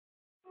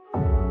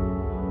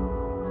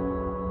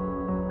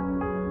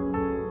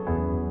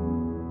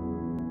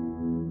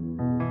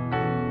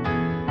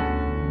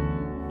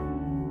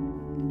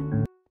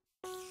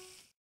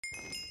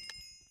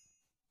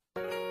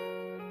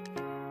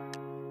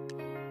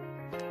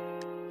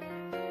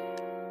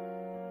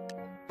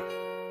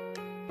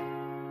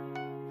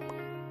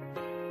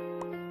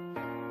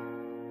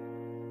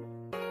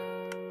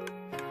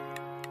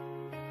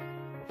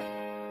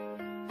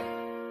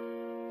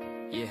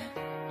Yeah,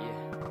 yeah,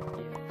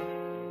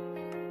 yeah.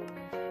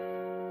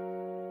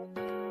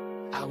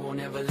 I won't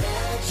ever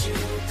let you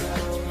go.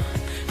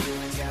 You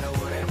ain't gotta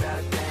worry about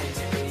a thing,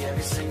 baby.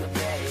 Every single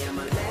day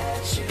I'ma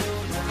let you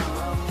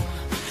know.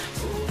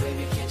 Ooh,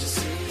 baby, can't you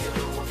see you're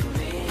the one for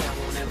me? I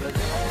won't ever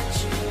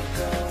let you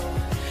go.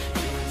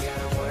 You ain't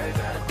gotta worry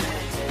about a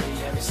thing, baby.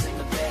 Every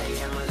single day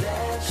I'ma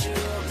let you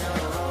know.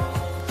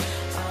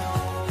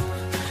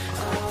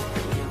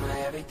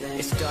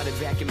 It started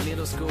back in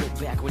middle school,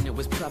 back when it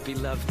was puppy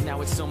love.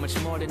 Now it's so much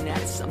more than that.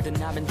 It's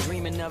something I've been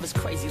dreaming of. It's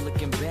crazy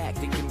looking back,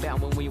 thinking about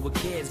when we were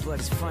kids. But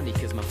it's funny,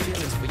 cause my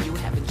feelings for you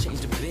haven't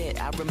changed a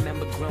bit. I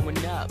remember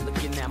growing up,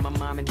 looking at my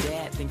mom and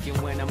dad,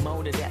 thinking when I'm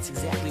older, that's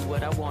exactly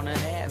what I wanna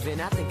have.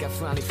 And I think I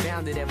finally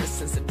found it ever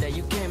since the day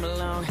you came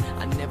along.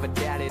 I never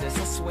doubted us,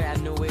 I swear I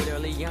knew it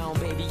early on.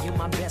 Baby, you're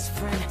my best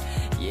friend.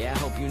 Yeah, I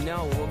hope you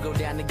know we'll go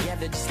down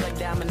together just like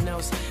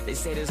dominoes. They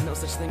say there's no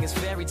such thing as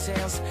fairy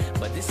tales,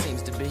 but this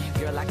seems to be.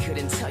 Girl, I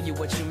couldn't tell you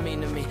what you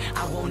mean to me.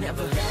 I won't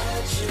ever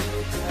let you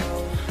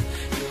go.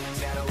 You ain't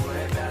gotta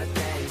worry about a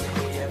thing,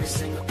 baby. Every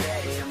single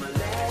day I'ma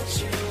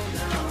let you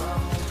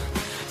know.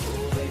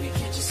 Ooh, baby,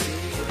 can't you see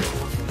you're the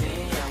one for me?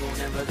 I won't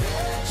ever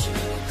let you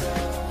go.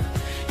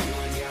 You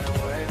ain't gotta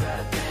worry about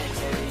a thing,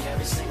 baby.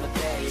 Every single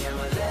day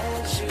I'ma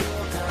let you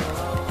know.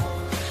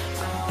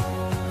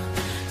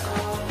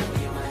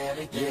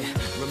 Yeah,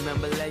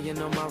 remember laying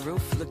on my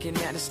roof, looking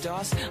at the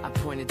stars. I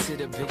pointed to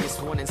the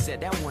biggest one and said,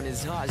 that one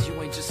is ours.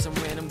 You ain't just some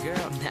random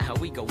girl, nah,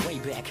 we go way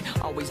back.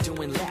 Always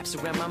doing laps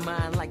around my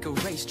mind like a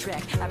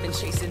racetrack. I've been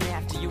chasing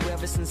after you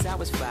ever since I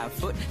was 5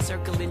 foot.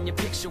 Circling your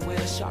picture with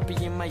a Sharpie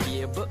in my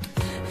yearbook.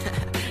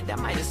 That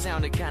might have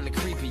sounded kinda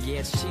creepy, yeah,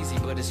 it's cheesy,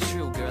 but it's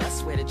true, girl. I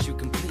swear that you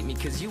complete me,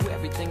 cause you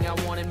everything I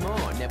wanted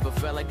more. Never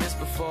felt like this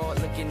before.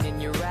 Looking in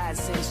your eyes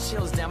sends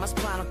chills down my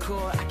spinal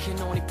cord. I can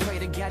only pray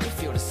to God you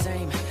feel the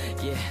same.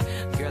 Yeah,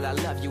 girl, I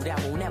love you, that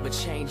won't ever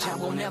change. I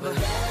won't ever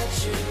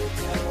let you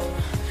go.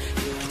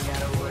 You ain't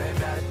gotta worry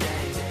about a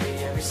thing,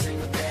 baby. Every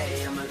single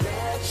day I'ma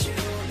let you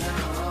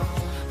know.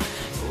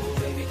 Ooh,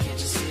 baby, can't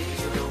you see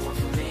you're the one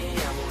for me?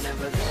 I won't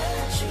ever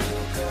let you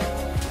go.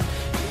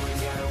 You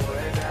ain't gotta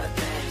worry about a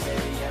thing,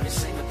 baby. Every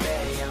single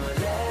day I'ma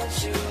let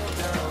you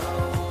know.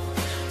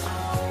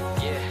 Oh,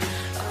 yeah,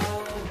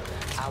 oh,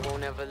 I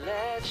won't ever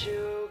let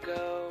you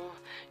go.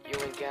 You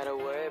ain't gotta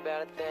worry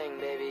about a thing,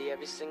 baby.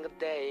 Every single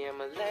day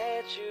I'ma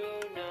let you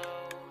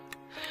know.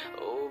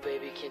 Oh,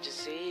 baby, can't you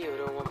see you're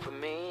the one for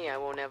me? I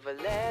won't ever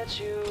let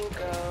you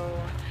go.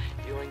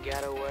 You ain't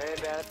gotta worry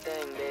about a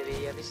thing,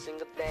 baby. Every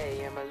single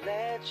day I'ma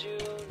let you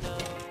know.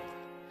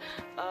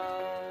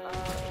 Oh,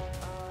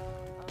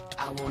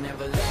 I won't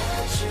ever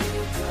let you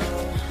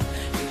go.